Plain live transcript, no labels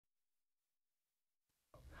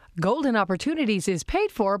Golden Opportunities is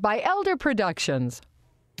paid for by Elder Productions.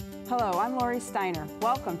 Hello, I'm Lori Steiner.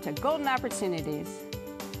 Welcome to Golden Opportunities.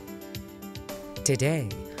 Today,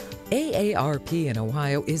 AARP in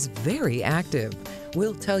Ohio is very active.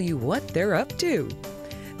 We'll tell you what they're up to.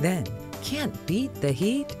 Then, can't beat the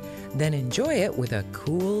heat? Then enjoy it with a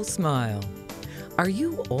cool smile. Are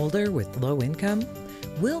you older with low income?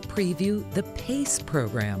 We'll preview the PACE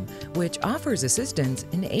program, which offers assistance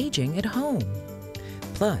in aging at home.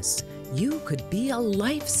 Plus, you could be a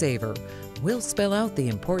lifesaver. We'll spell out the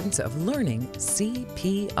importance of learning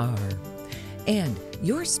CPR. And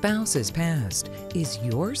your spouse has passed. Is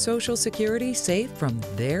your Social Security safe from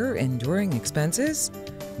their enduring expenses?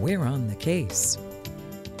 We're on the case.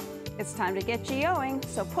 It's time to get GOing,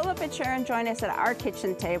 so pull up a chair and join us at our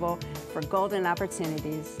kitchen table for Golden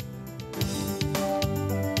Opportunities.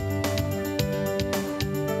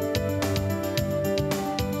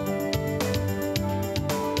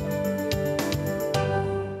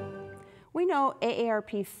 We know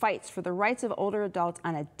AARP fights for the rights of older adults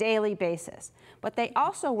on a daily basis, but they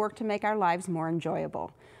also work to make our lives more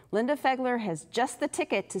enjoyable. Linda Fegler has just the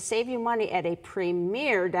ticket to save you money at a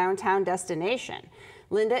premier downtown destination.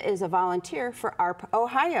 Linda is a volunteer for AARP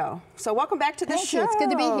Ohio. So welcome back to the show. Thank you. It's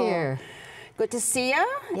good to be here. Good to see you.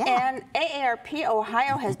 Yeah. And AARP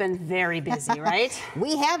Ohio has been very busy, right?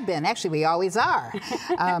 We have been. Actually, we always are.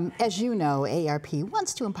 As you know, AARP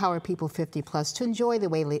wants to empower people 50 plus to enjoy the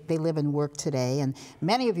way they live and work today. And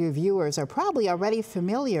many of your viewers are probably already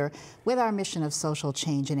familiar with our mission of social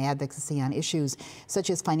change and advocacy on issues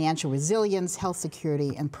such as financial resilience, health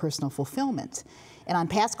security, and personal fulfillment. And on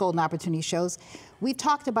past Golden Opportunity shows, we've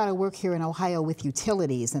talked about our work here in Ohio with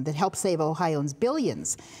utilities and that helps save Ohioans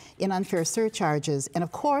billions in unfair surcharges. And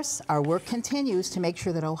of course, our work continues to make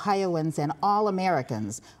sure that Ohioans and all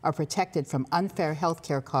Americans are protected from unfair health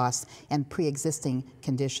care costs and pre-existing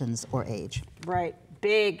conditions or age. Right.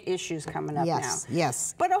 Big issues coming up now.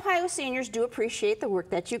 Yes. But Ohio seniors do appreciate the work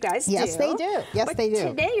that you guys do. Yes, they do. Yes, they do.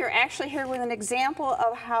 Today you're actually here with an example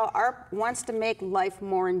of how AARP wants to make life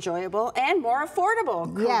more enjoyable and more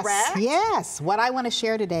affordable, correct? Yes. What I want to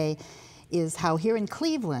share today is how here in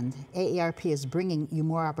Cleveland, AARP is bringing you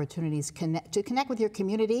more opportunities to connect with your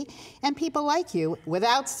community and people like you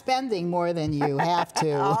without spending more than you have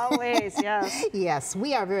to. Always, yes. Yes,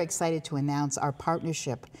 we are very excited to announce our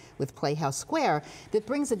partnership with Playhouse Square that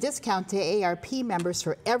brings a discount to AARP members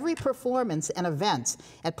for every performance and event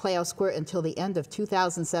at Playhouse Square until the end of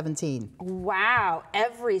 2017. Wow,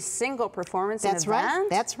 every single performance and event? Right.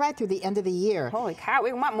 That's right, through the end of the year. Holy cow,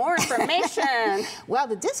 we want more information. Well,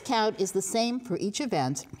 the discount is the same for each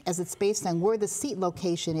event, as it's based on where the seat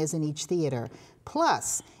location is in each theater.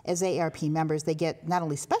 Plus, as AARP members, they get not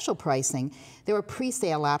only special pricing, there are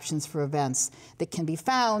pre-sale options for events that can be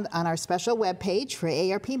found on our special webpage for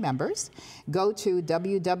AARP members. Go to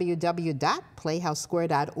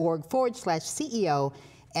www.playhousesquare.org/CEO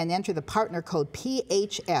and enter the partner code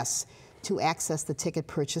PHS to access the ticket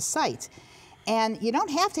purchase site. And you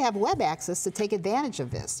don't have to have web access to take advantage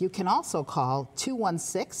of this. You can also call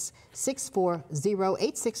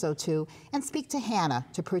 216-640-8602 and speak to Hannah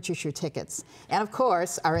to purchase your tickets. And of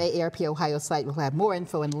course, our AARP Ohio site will have more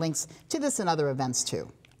info and links to this and other events too.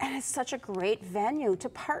 And it's such a great venue to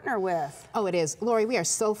partner with. Oh, it is. Lori, we are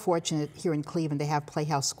so fortunate here in Cleveland to have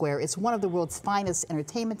Playhouse Square. It's one of the world's finest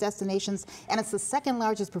entertainment destinations, and it's the second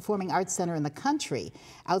largest performing arts center in the country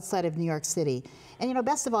outside of New York City. And you know,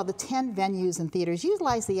 best of all, the 10 venues and theaters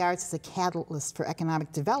utilize the arts as a catalyst for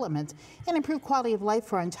economic development and improve quality of life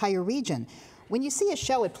for our entire region. When you see a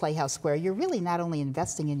show at Playhouse Square, you're really not only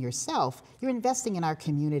investing in yourself, you're investing in our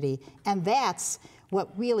community, and that's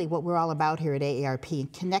what we're all about here at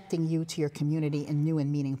AARP, connecting you to your community in new and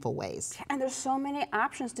meaningful ways. And there's so many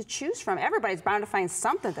options to choose from. Everybody's bound to find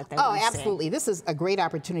something that they want to see. Oh, absolutely. This is a great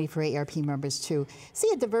opportunity for AARP members to see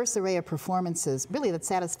a diverse array of performances, really, that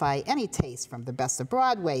satisfy any taste, from the best of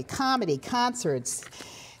Broadway, comedy, concerts,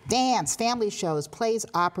 dance, family shows, plays,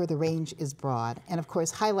 opera. The range is broad. And of course,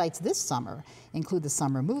 highlights this summer include the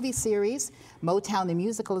summer movie series, Motown the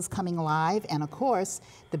Musical is coming live, and of course,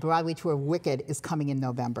 the Broadway tour of Wicked is coming in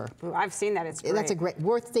November. Ooh, I've seen that. It's great. That's a great,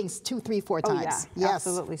 worth things 2, 3, 4 times. Oh, yeah, yes.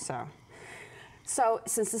 Absolutely so. So,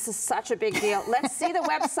 since this is such a big deal, let's see the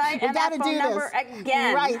website and that phone number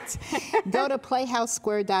again. Right. Go to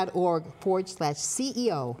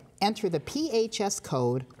playhousesquare.org/CEO, enter the PHS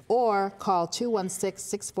code, or call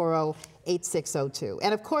 216-640-8602.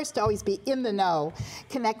 And of course, to always be in the know,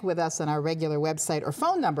 connect with us on our regular website or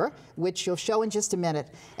phone number, which you'll show in just a minute,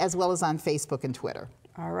 as well as on Facebook and Twitter.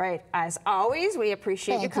 All right. As always, we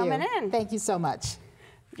appreciate you coming in. Thank you so much.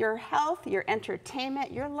 Your health, your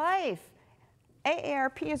entertainment, your life.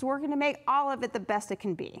 AARP is working to make all of it the best it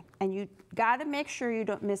can be, and you got to make sure you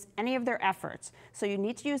don't miss any of their efforts. So you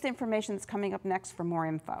need to use the information that's coming up next for more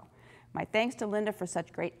info. My thanks to Linda for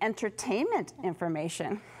such great entertainment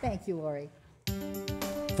information. Thank you, Lori.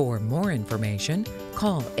 For more information,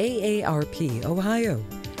 call AARP Ohio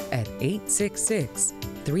at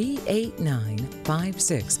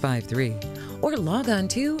 866-389-5653 or log on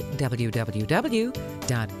to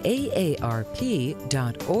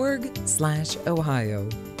www.aarp.org/Ohio.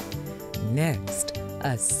 Next,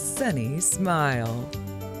 a sunny smile.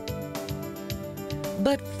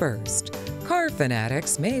 But first, car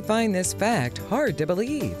fanatics may find this fact hard to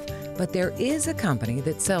believe, but there is a company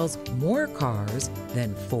that sells more cars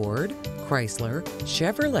than Ford, Chrysler,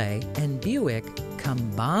 Chevrolet, and Buick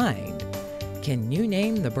combined. Can you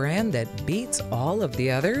name the brand that beats all of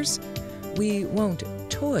the others? We won't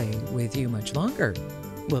toy with you much longer.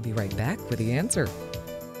 We'll be right back with the answer.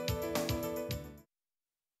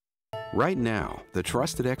 Right now, the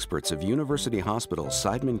trusted experts of University Hospital's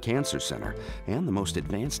Seidman Cancer Center and the most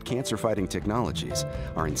advanced cancer-fighting technologies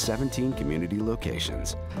are in 17 community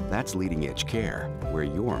locations. That's leading-edge care, where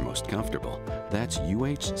you're most comfortable. That's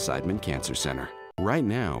UH Seidman Cancer Center. Right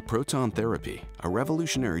now, proton therapy, a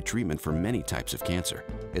revolutionary treatment for many types of cancer,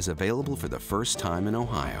 is available for the first time in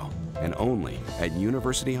Ohio, and only at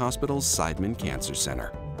University Hospital's Seidman Cancer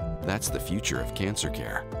Center. That's the future of cancer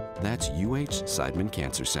care. That's UH Seidman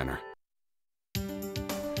Cancer Center.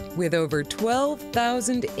 With over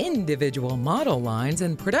 12,000 individual model lines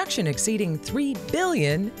and production exceeding 3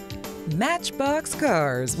 billion, Matchbox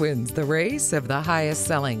Cars wins the race of the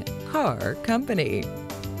highest-selling car company.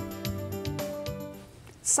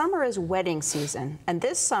 Summer is wedding season, and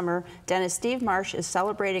this summer, dentist Steve Marsh is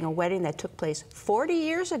celebrating a wedding that took place 40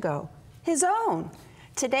 years ago, his own.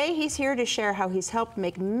 Today, he's here to share how he's helped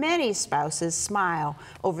make many spouses smile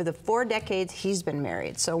over the 4 decades he's been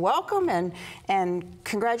married. So welcome and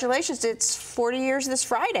congratulations. It's 40 years this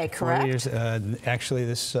Friday, correct? 40 years. Actually,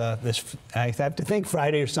 this I have to think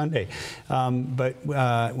Friday or Sunday. But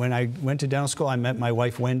when I went to dental school, I met my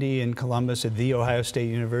wife Wendy in Columbus at The Ohio State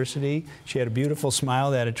University. She had a beautiful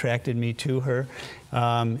smile that attracted me to her.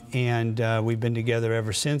 We've been together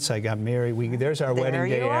ever since. I got married. There's our wedding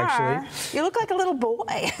day, actually. You look like a little boy.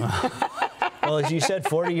 Well, as you said,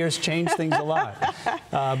 40 years changed things a lot.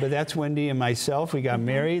 But that's Wendy and myself. We got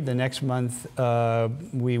married. The next month,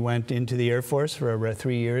 we went into the Air Force for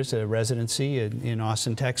 3 years, a residency in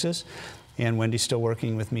Austin, Texas. And Wendy's still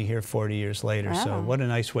working with me here 40 years later. Wow. So what a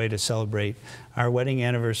nice way to celebrate our wedding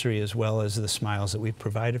anniversary as well as the smiles that we've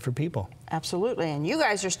provided for people. Absolutely. And you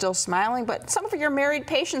guys are still smiling, but some of your married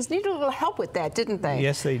patients needed a little help with that, didn't they?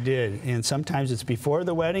 Yes, they did. And sometimes it's before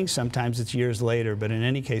the wedding, sometimes it's years later. But in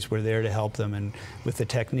any case, we're there to help them. And with the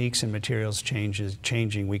techniques and materials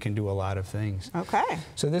changing, we can do a lot of things. Okay.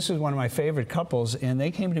 So this is one of my favorite couples. And they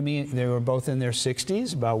came to me, they were both in their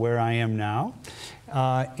 60s, about where I am now.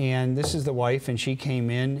 And this is the wife, and she came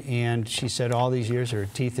in and she said all these years her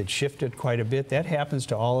teeth had shifted quite a bit. That happens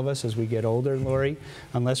to all of us as we get older, Lori,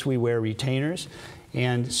 unless we wear retainers.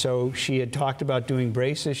 And so she had talked about doing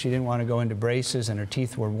braces. She didn't want to go into braces, and her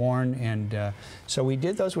teeth were worn. And so we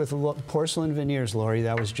did those with porcelain veneers, Lori.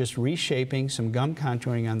 That was just reshaping, some gum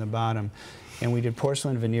contouring on the bottom. And we did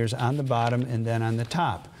porcelain veneers on the bottom and then on the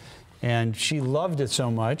top. And she loved it so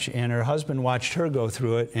much, and her husband watched her go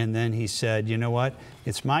through it, and then he said, you know what,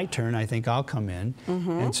 it's my turn, I think I'll come in.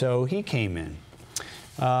 And so he came in.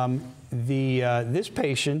 This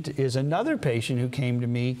patient is another patient who came to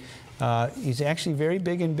me. He's actually very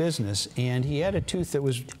big in business, and he had a tooth that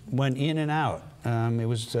went in and out. It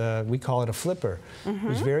was, we call it a flipper. It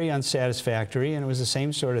was very unsatisfactory, and it was the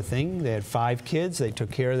same sort of thing. They had 5 kids. They took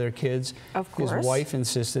care of their kids. Of course. His wife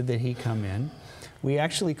insisted that he come in. We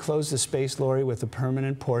actually closed the space, Lori, with a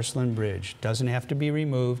permanent porcelain bridge. Doesn't have to be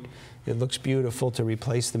removed. It looks beautiful to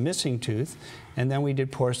replace the missing tooth. And then we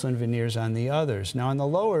did porcelain veneers on the others. Now on the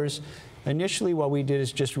lowers, initially what we did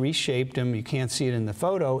is just reshaped them. You can't see it in the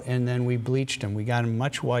photo. And then we bleached them. We got them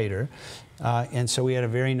much whiter. And so we had a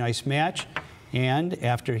very nice match. And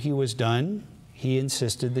after he was done, he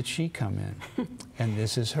insisted that she come in. And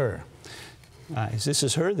this is her. This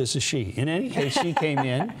is her, this is she. In any case, she came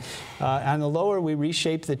in. On the lower, we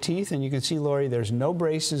reshaped the teeth, and you can see, Lori, there's no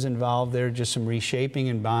braces involved there, just some reshaping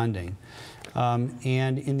and bonding.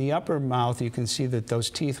 And in the upper mouth, you can see that those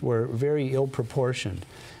teeth were very ill-proportioned.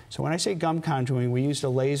 So when I say gum contouring, we used a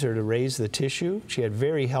laser to raise the tissue. She had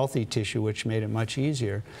very healthy tissue, which made it much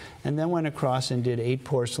easier. And then went across and did 8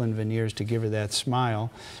 porcelain veneers to give her that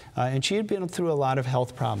smile. And she had been through a lot of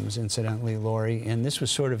health problems, incidentally, Lori, and this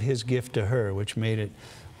was sort of his gift to her, which made it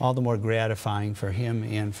all the more gratifying for him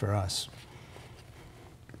and for us.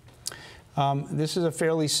 This is a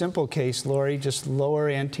fairly simple case, Lori. Just lower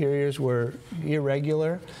anteriors were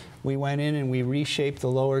irregular. We went in and we reshaped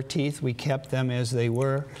the lower teeth. We kept them as they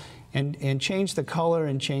were and changed the color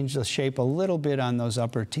and changed the shape a little bit on those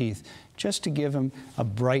upper teeth just to give them a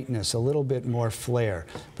brightness, a little bit more flair.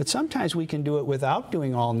 But sometimes we can do it without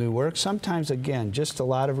doing all new work. Sometimes, again, just a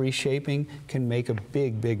lot of reshaping can make a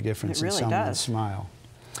big, big difference in someone's smile.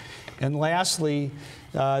 And lastly,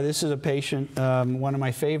 this is a patient, one of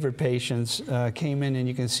my favorite patients, came in and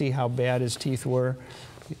you can see how bad his teeth were.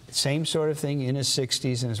 Same sort of thing, in his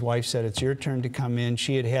 60s, and his wife said, it's your turn to come in.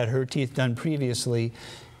 She had had her teeth done previously.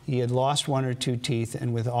 He had lost 1 or 2 teeth,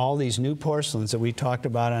 and with all these new porcelains that we talked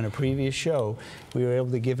about on a previous show, we were able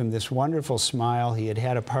to give him this wonderful smile. He had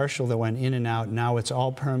had a partial that went in and out. Now it's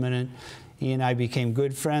all permanent. He and I became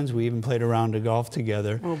good friends. We even played a round of golf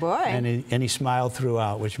together. Oh, boy. And he smiled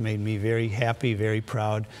throughout, which made me very happy, very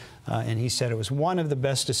proud. And he said it was one of the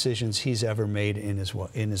best decisions he's ever made in his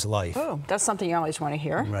life. Oh, that's something you always want to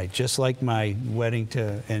hear. Right, just like my wedding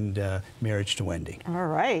and marriage to Wendy. All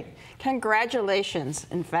right. Congratulations,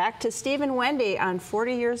 in fact, to Steve and Wendy on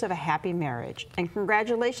 40 years of a happy marriage. And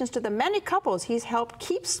congratulations to the many couples he's helped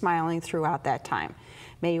keep smiling throughout that time.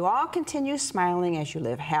 May you all continue smiling as you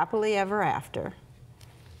live happily ever after.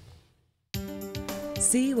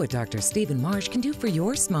 See what Dr. Stephen Marsh can do for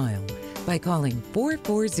your smile by calling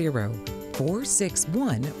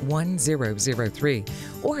 440-461-1003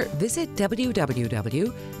 or visit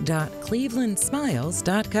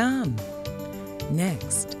www.clevelandsmiles.com.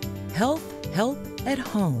 Next, health help at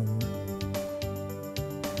home.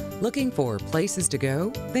 Looking for places to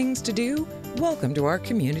go, things to do? Welcome to our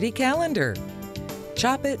community calendar.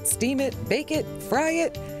 Chop it, steam it, bake it, fry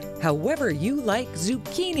it. However you like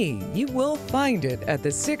zucchini, you will find it at the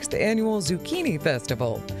 6th Annual Zucchini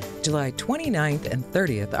Festival. July 29th and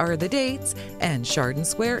 30th are the dates, and Chardon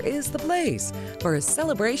Square is the place for a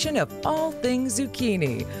celebration of all things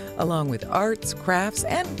zucchini, along with arts, crafts,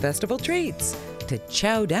 and festival treats. To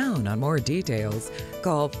chow down on more details,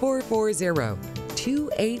 call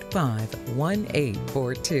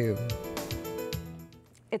 440-285-1842.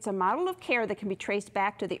 It's a model of care that can be traced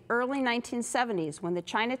back to the early 1970s when the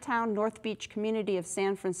Chinatown North Beach community of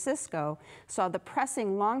San Francisco saw the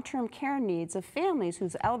pressing long-term care needs of families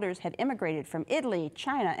whose elders had immigrated from Italy,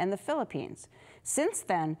 China, and the Philippines. Since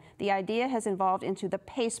then, the idea has evolved into the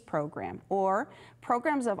PACE program, or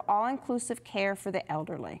Programs of All-Inclusive Care for the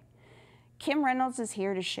Elderly. Kim Reynolds is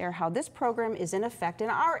here to share how this program is in effect in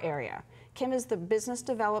our area. Kim is the Business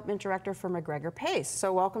Development Director for McGregor Pace,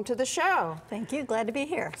 so welcome to the show. Thank you, glad to be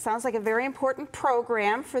here. Sounds like a very important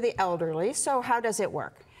program for the elderly, so how does it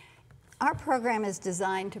work? Our program is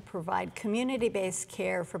designed to provide community-based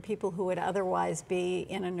care for people who would otherwise be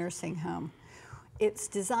in a nursing home. It's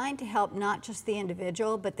designed to help not just the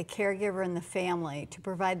individual, but the caregiver and the family, to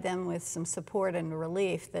provide them with some support and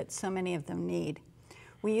relief that so many of them need.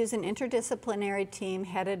 We use an interdisciplinary team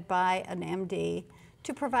headed by an MD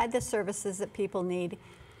to provide the services that people need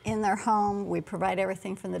in their home. We provide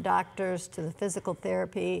everything from the doctors to the physical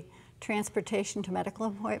therapy, transportation to medical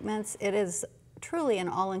appointments. It is truly an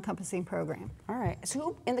all-encompassing program. All right, so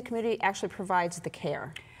who in the community actually provides the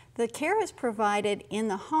care? The care is provided in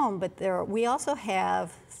the home, but we also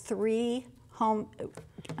have 3 home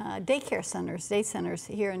daycare centers, day centers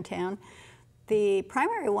here in town. The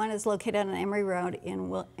primary one is located on Emory Road in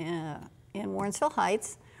Warrensville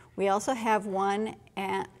Heights. We also have one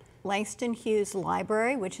at Langston Hughes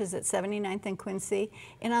Library, which is at 79th and Quincy,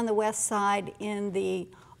 and on the west side in the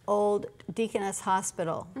old Deaconess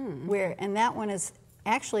Hospital, and that one is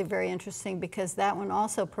actually very interesting because that one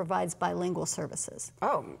also provides bilingual services.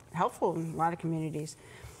 Oh, helpful in a lot of communities.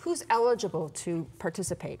 Who's eligible to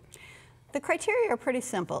participate? The criteria are pretty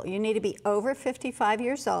simple. You need to be over 55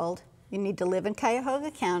 years old. You need to live in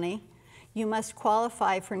Cuyahoga County. You must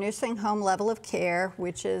qualify for nursing home level of care,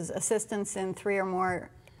 which is assistance in 3 or more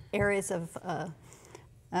areas of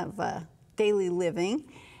daily living.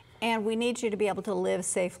 And we need you to be able to live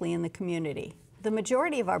safely in the community. The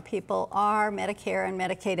majority of our people are Medicare and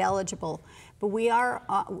Medicaid eligible, but we are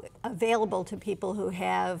available to people who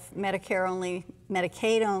have Medicare only,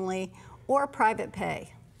 Medicaid only, or private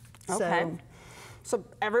pay. Okay. So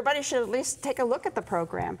everybody should at least take a look at the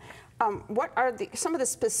program. What are some of the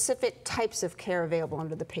specific types of care available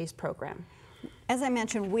under the PACE program? As I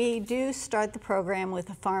mentioned, we do start the program with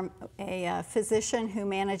a physician who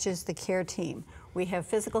manages the care team. We have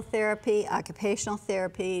physical therapy, occupational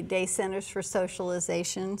therapy, day centers for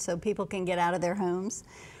socialization so people can get out of their homes.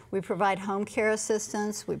 We provide home care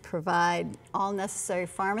assistance. We provide all necessary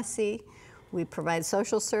pharmacy. We provide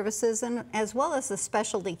social services and as well as the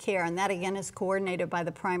specialty care, and that again is coordinated by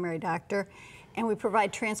the primary doctor. And we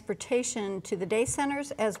provide transportation to the day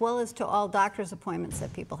centers as well as to all doctor's appointments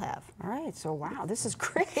that people have. All right, so wow, this is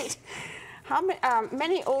great. How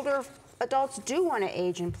many older adults do want to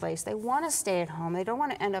age in place? They want to stay at home. They don't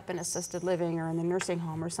want to end up in assisted living or in the nursing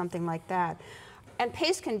home or something like that. And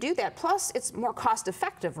PACE can do that. Plus, it's more cost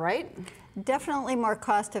effective, right? Definitely more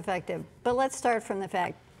cost effective. But let's start from the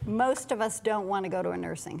fact most of us don't want to go to a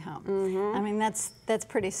nursing home. I mean, that's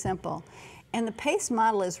pretty simple. And the PACE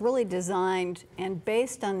model is really designed and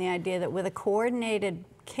based on the idea that with a coordinated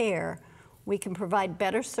care, we can provide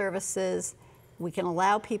better services, we can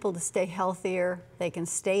allow people to stay healthier, they can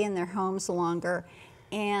stay in their homes longer,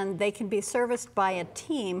 and they can be serviced by a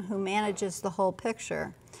team who manages the whole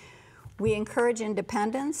picture. We encourage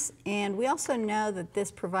independence, and we also know that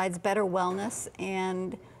this provides better wellness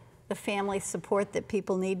and the family support that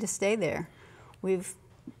people need to stay there. We've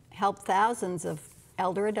helped thousands of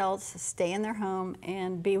elder adults stay in their home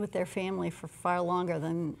and be with their family for far longer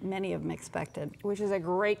than many of them expected. Which is a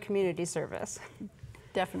great community service.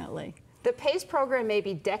 Definitely. The PACE program may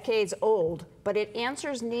be decades old, but it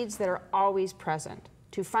answers needs that are always present.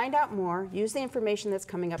 To find out more, use the information that's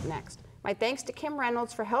coming up next. My thanks to Kim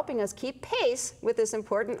Reynolds for helping us keep pace with this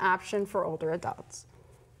important option for older adults.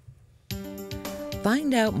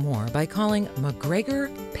 Find out more by calling McGregor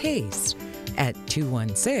PACE at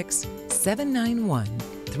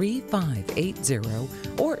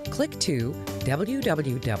 216-791-3580 or click to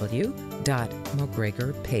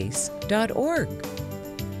www.mcgregorpace.org.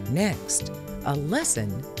 Next, a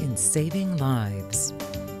lesson in saving lives.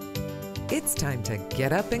 It's time to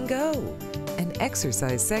get up and go, an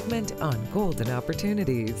exercise segment on golden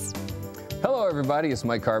opportunities. Hello everybody, it's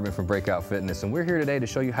Mike Carbon from Breakout Fitness, and we're here today to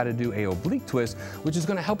show you how to do a oblique twist, which is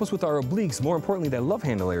going to help us with our obliques, more importantly that love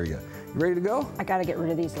handle area. You ready to go? I got to get rid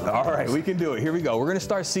of these. All right, we can do it. Here we go. We're going to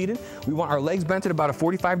start seated. We want our legs bent at about a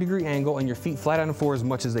 45-degree angle and your feet flat on the floor as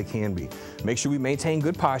much as they can be. Make sure we maintain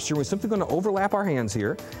good posture. We're simply going to overlap our hands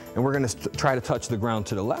here, and we're going to try to touch the ground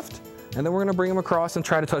to the left. And then we're going to bring them across and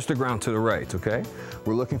try to touch the ground to the right, okay?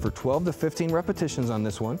 We're looking for 12 to 15 repetitions on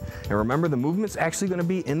this one. And remember, the movement's actually going to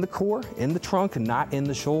be in the core, in the trunk, not in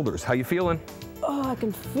the shoulders. How you feeling? Oh, I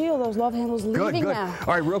can feel those love handles leaving now.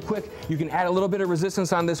 All right, real quick, you can add a little bit of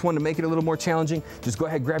resistance on this one to make it a little more challenging. Just go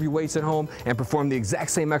ahead, grab your weights at home, and perform the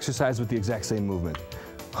exact same exercise with the exact same movement.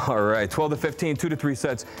 All right, 12 to 15, 2 to 3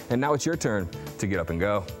 sets. And now it's your turn to get up and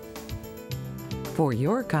go. For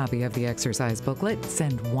your copy of the exercise booklet,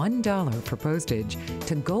 send $1 for postage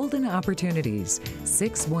to Golden Opportunities,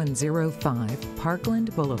 6105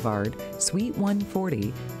 Parkland Boulevard, Suite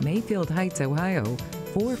 140, Mayfield Heights, Ohio,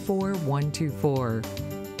 44124.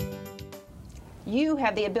 You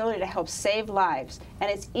have the ability to help save lives,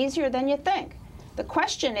 and it's easier than you think. The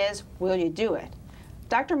question is, will you do it?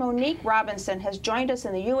 Dr. Monique Robinson has joined us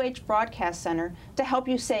in the UH Broadcast Center to help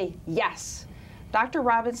you say yes. Dr.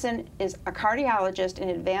 Robinson is a cardiologist in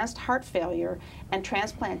advanced heart failure and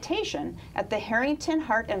transplantation at the Harrington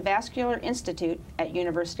Heart and Vascular Institute at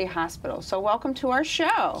University Hospital. So welcome to our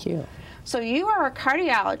show. Thank you. So you are a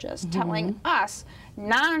cardiologist telling us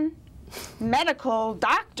non-medical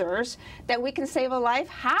doctors that we can save a life.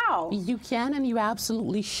 How? You can and you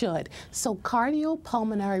absolutely should. So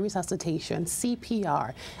cardiopulmonary resuscitation,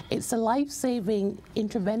 CPR, it's a life-saving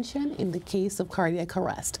intervention in the case of cardiac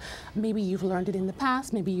arrest. Maybe you've learned it in the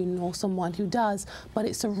past, maybe you know someone who does, but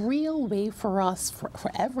it's a real way for us,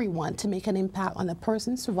 for everyone, to make an impact on a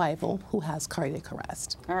person's survival who has cardiac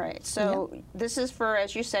arrest. All right, so this is for,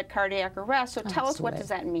 as you said, cardiac arrest. So tell us, what does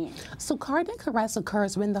that mean? So cardiac arrest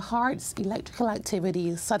occurs when the heart's electrical activity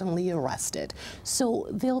is suddenly arrested. So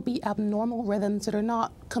there'll be abnormal rhythms that are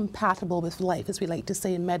not compatible with life, as we like to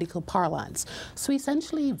say in medical parlance. So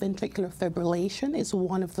essentially, ventricular fibrillation is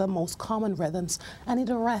one of the most common rhythms, and it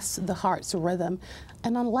arrests the heart's rhythm.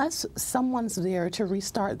 And unless someone's there to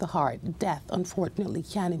restart the heart, death, unfortunately,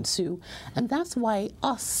 can ensue. And that's why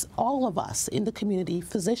all of us in the community,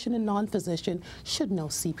 physician and non-physician, should know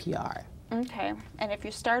CPR. Okay, and if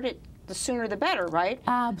you start it, the sooner the better, right?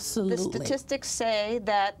 Absolutely. The statistics say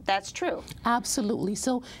that that's true. Absolutely.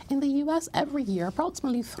 So in the U.S. every year,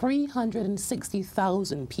 approximately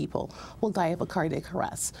 360,000 people will die of a cardiac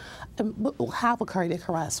arrest, will have a cardiac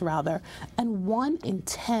arrest rather, and 1 in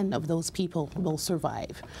 10 of those people will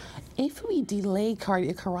survive. If we delay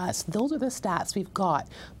cardiac arrest, those are the stats we've got,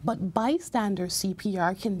 but bystander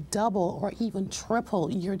CPR can double or even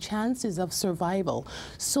triple your chances of survival.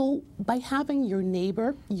 So by having your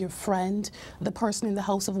neighbor, your friend, the person in the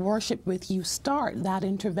house of worship with you start that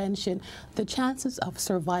intervention, the chances of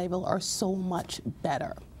survival are so much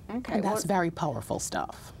better. Okay. And that's very powerful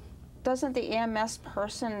stuff. Doesn't the EMS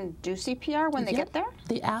person do CPR when they get there?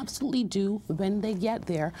 They absolutely do when they get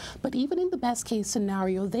there. But even in the best case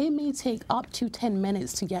scenario, they may take up to 10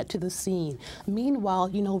 minutes to get to the scene. Meanwhile,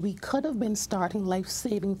 you know, we could have been starting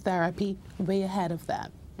life-saving therapy way ahead of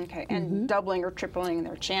that. Okay, and doubling or tripling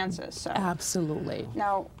their chances. So. Absolutely.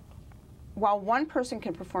 Now, while one person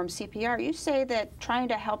can perform CPR, you say that trying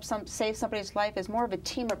to help save somebody's life is more of a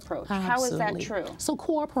team approach. Absolutely. How is that true? So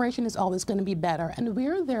cooperation is always going to be better. And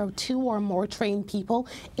where there are 2 or more trained people,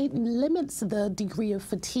 it limits the degree of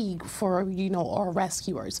fatigue for, you know, our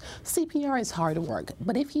rescuers. CPR is hard work,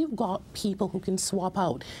 but if you've got people who can swap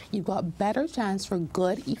out, you've got better chance for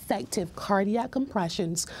good, effective cardiac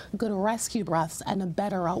compressions, good rescue breaths, and a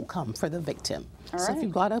better outcome for the victim. All so right. if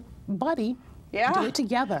you've got a buddy, do it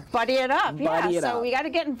together. Buddy it up, Buddy it so up. we got to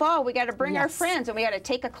get involved. We got to bring our Yes. friends, and we got to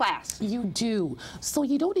take a class. You do. So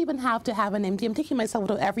you don't even have to have an MD. I'm taking myself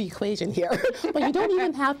out of every equation here. But you don't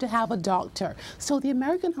even have to have a doctor. So the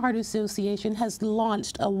American Heart Association has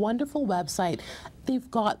launched a wonderful website. They've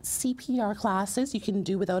got CPR classes you can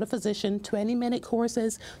do without a physician, 20-minute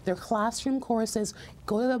courses. They're classroom courses.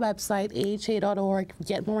 Go to the website, aha.org,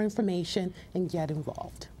 get more information, and get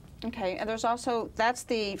involved. Okay, and there's also, that's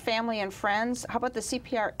the family and friends. How about the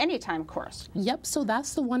CPR Anytime course? Yep, so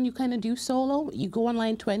that's the one you kind of do solo. You go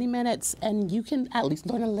online 20 minutes and you can at least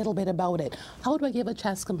learn a little bit about it. How do I give a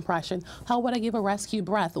chest compression? How would I give a rescue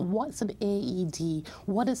breath? What's an AED?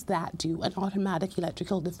 What does that do? An automatic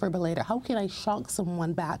electrical defibrillator. How can I shock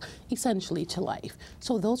someone back essentially to life?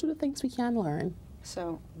 So those are the things we can learn.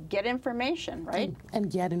 So get information, right?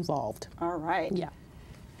 And get involved. All right. Yeah.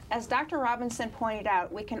 As Dr. Robinson pointed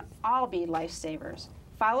out, we can all be lifesavers.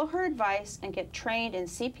 Follow her advice and get trained in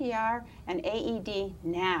CPR and AED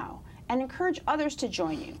now, and encourage others to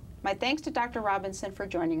join you. My thanks to Dr. Robinson for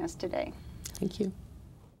joining us today. Thank you.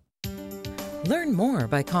 Learn more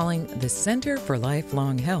by calling the Center for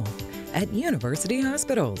Lifelong Health at University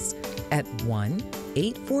Hospitals at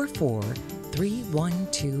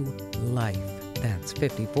 1-844-312-LIFE. That's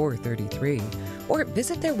 5433. Or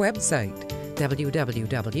visit their website,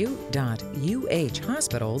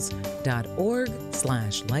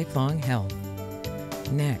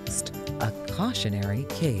 www.uhhospitals.org/lifelonghealth. Next, a cautionary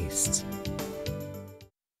case.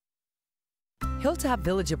 Hilltop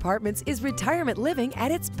Village Apartments is retirement living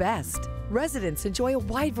at its best. Residents enjoy a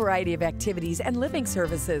wide variety of activities and living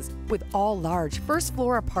services with all large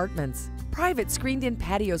first-floor apartments, private screened-in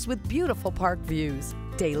patios with beautiful park views,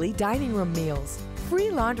 daily dining room meals,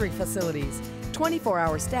 free laundry facilities,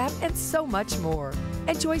 24-hour staff, and so much more.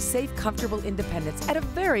 Enjoy safe, comfortable independence at a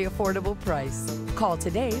very affordable price. Call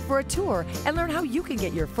today for a tour and learn how you can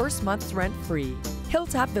get your first month's rent free.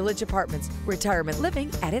 Hilltop Village Apartments, retirement living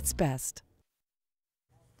at its best.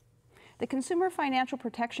 The Consumer Financial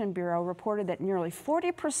Protection Bureau reported that nearly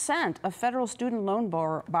 40% of federal student loan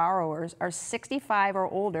borrowers are 65 or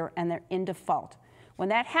older and they're in default. When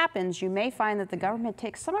that happens, you may find that the government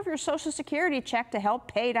takes some of your Social Security check to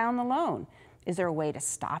help pay down the loan. Is there a way to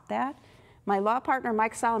stop that? My law partner,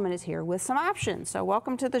 Mike Solomon, is here with some options. So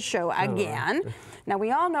welcome to the show again. Now,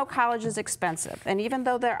 we all know college is expensive. And even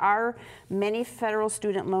though there are many federal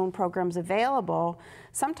student loan programs available,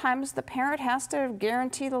 sometimes the parent has to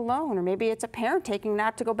guarantee the loan. Or maybe it's a parent taking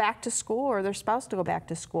not to go back to school or their spouse to go back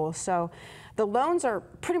to school. So the loans are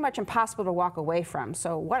pretty much impossible to walk away from.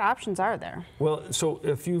 So what options are there? Well, so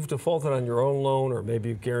if you've defaulted on your own loan, or maybe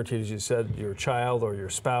you've guaranteed, as you said, your child or your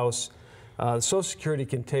spouse, Social Security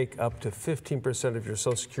can take up to 15% of your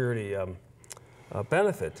Social Security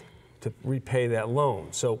benefit to repay that loan.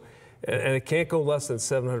 So, and it can't go less than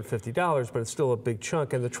 $750, but it's still a big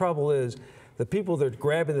chunk. And the trouble is, the people they're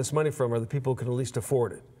grabbing this money from are the people who can at least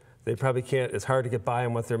afford it. They probably can't, it's hard to get by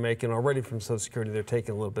on what they're making already from Social Security. They're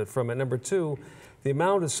taking a little bit from it. Number two, the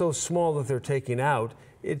amount is so small that they're taking out,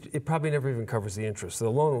 it probably never even covers the interest. The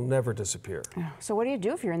loan will never disappear. So what do you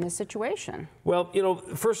do if you're in this situation? Well, you know,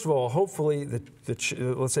 first of all, hopefully,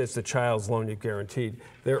 let's say it's the child's loan you've guaranteed,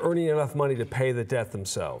 they're earning enough money to pay the debt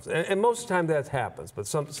themselves. And most of the time that happens, but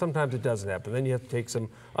sometimes it doesn't happen. Then you have to take some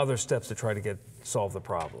other steps to try to solve the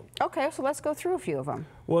problem. Okay, so let's go through a few of them.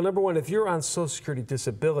 Well, number one, if you're on Social Security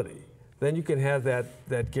disability, then you can have that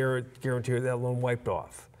guarantee or that loan wiped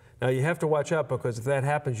off. Now, you have to watch out, because if that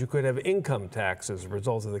happens, you could have income tax as a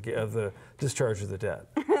result of the discharge of the debt.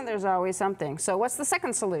 There's always something. So what's the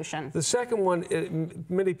second solution? The second one,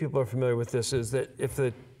 many people are familiar with this, is that if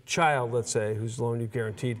the child, let's say, whose loan you've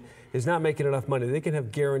guaranteed, is not making enough money, they can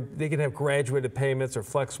have graduated payments or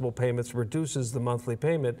flexible payments, reduces the monthly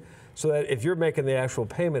payment, so that if you're making the actual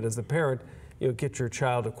payment as the parent, you know, get your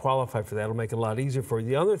child to qualify for that. It'll make it a lot easier for you.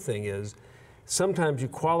 The other thing is, sometimes you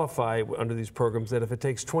qualify under these programs that if it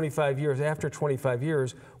takes 25 years, after 25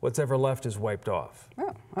 years, what's ever left is wiped off.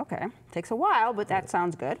 Oh, okay. Takes a while, but that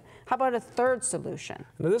sounds good. How about a third solution?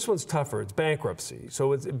 Now this one's tougher. It's bankruptcy.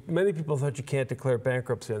 So many people thought you can't declare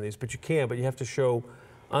bankruptcy on these, but you can. But you have to show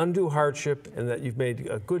undue hardship and that you've made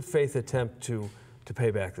a good faith attempt to pay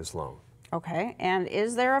back this loan. Okay, and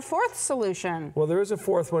is there a fourth solution? Well, there is a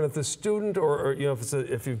fourth one. If the student, or you know,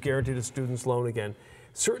 if you've guaranteed a student's loan again,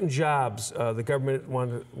 certain jobs the government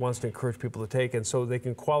wants to encourage people to take, and so they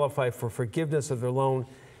can qualify for forgiveness of their loan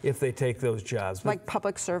if they take those jobs. Like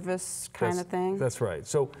public service kind of thing? That's right.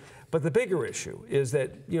 So, but the bigger issue is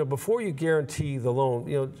that, you know, before you guarantee the loan,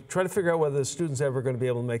 you know, try to figure out whether the student's ever going to be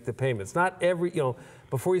able to make the payments. Not every, you know,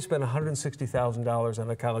 before you spend $160,000 on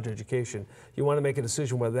a college education, you want to make a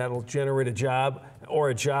decision whether that'll generate a job or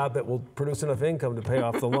a job that will produce enough income to pay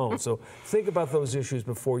off the loan. So think about those issues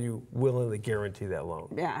before you willingly guarantee that loan.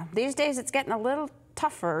 Yeah, these days it's getting a little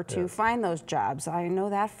tougher to find those jobs. I know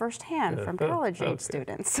that firsthand from college-age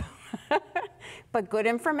students. But good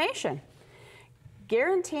information.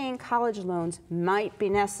 Guaranteeing college loans might be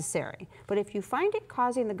necessary, but if you find it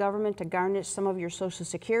causing the government to garnish some of your Social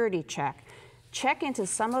Security check into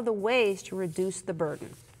some of the ways to reduce the burden.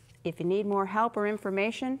 If you need more help or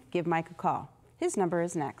information, give Mike a call. His number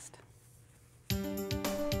is next.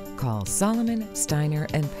 Call Solomon, Steiner,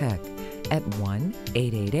 and Peck at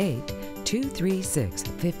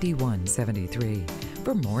 1-888-236-5173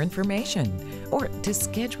 for more information or to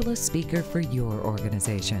schedule a speaker for your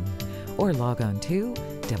organization. Or log on to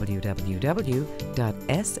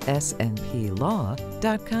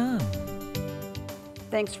www.ssnplaw.com.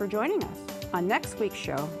 Thanks for joining us. On next week's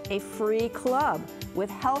show, a free club with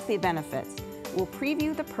healthy benefits. We'll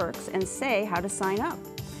preview the perks and say how to sign up.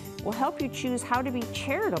 We'll help you choose how to be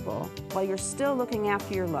charitable while you're still looking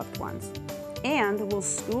after your loved ones. And we'll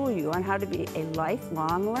school you on how to be a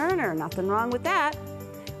lifelong learner. Nothing wrong with that.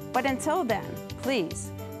 But until then,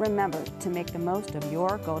 please remember to make the most of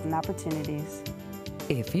your golden opportunities.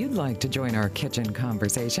 If you'd like to join our kitchen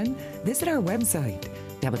conversation, visit our website,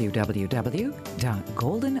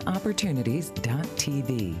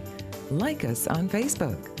 www.goldenopportunities.tv. Like us on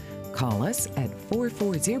Facebook. Call us at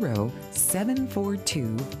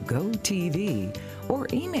 440-742-GO-TV or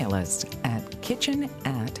email us at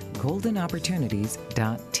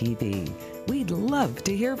kitchen@goldenopportunities.tv. We'd love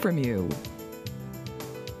to hear from you.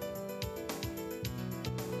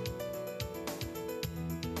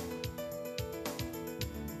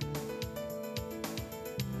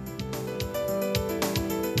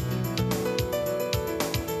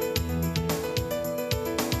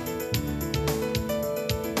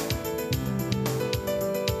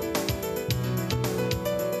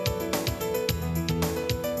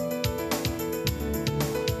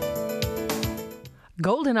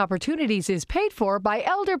 Golden Opportunities is paid for by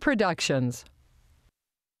Elder Productions.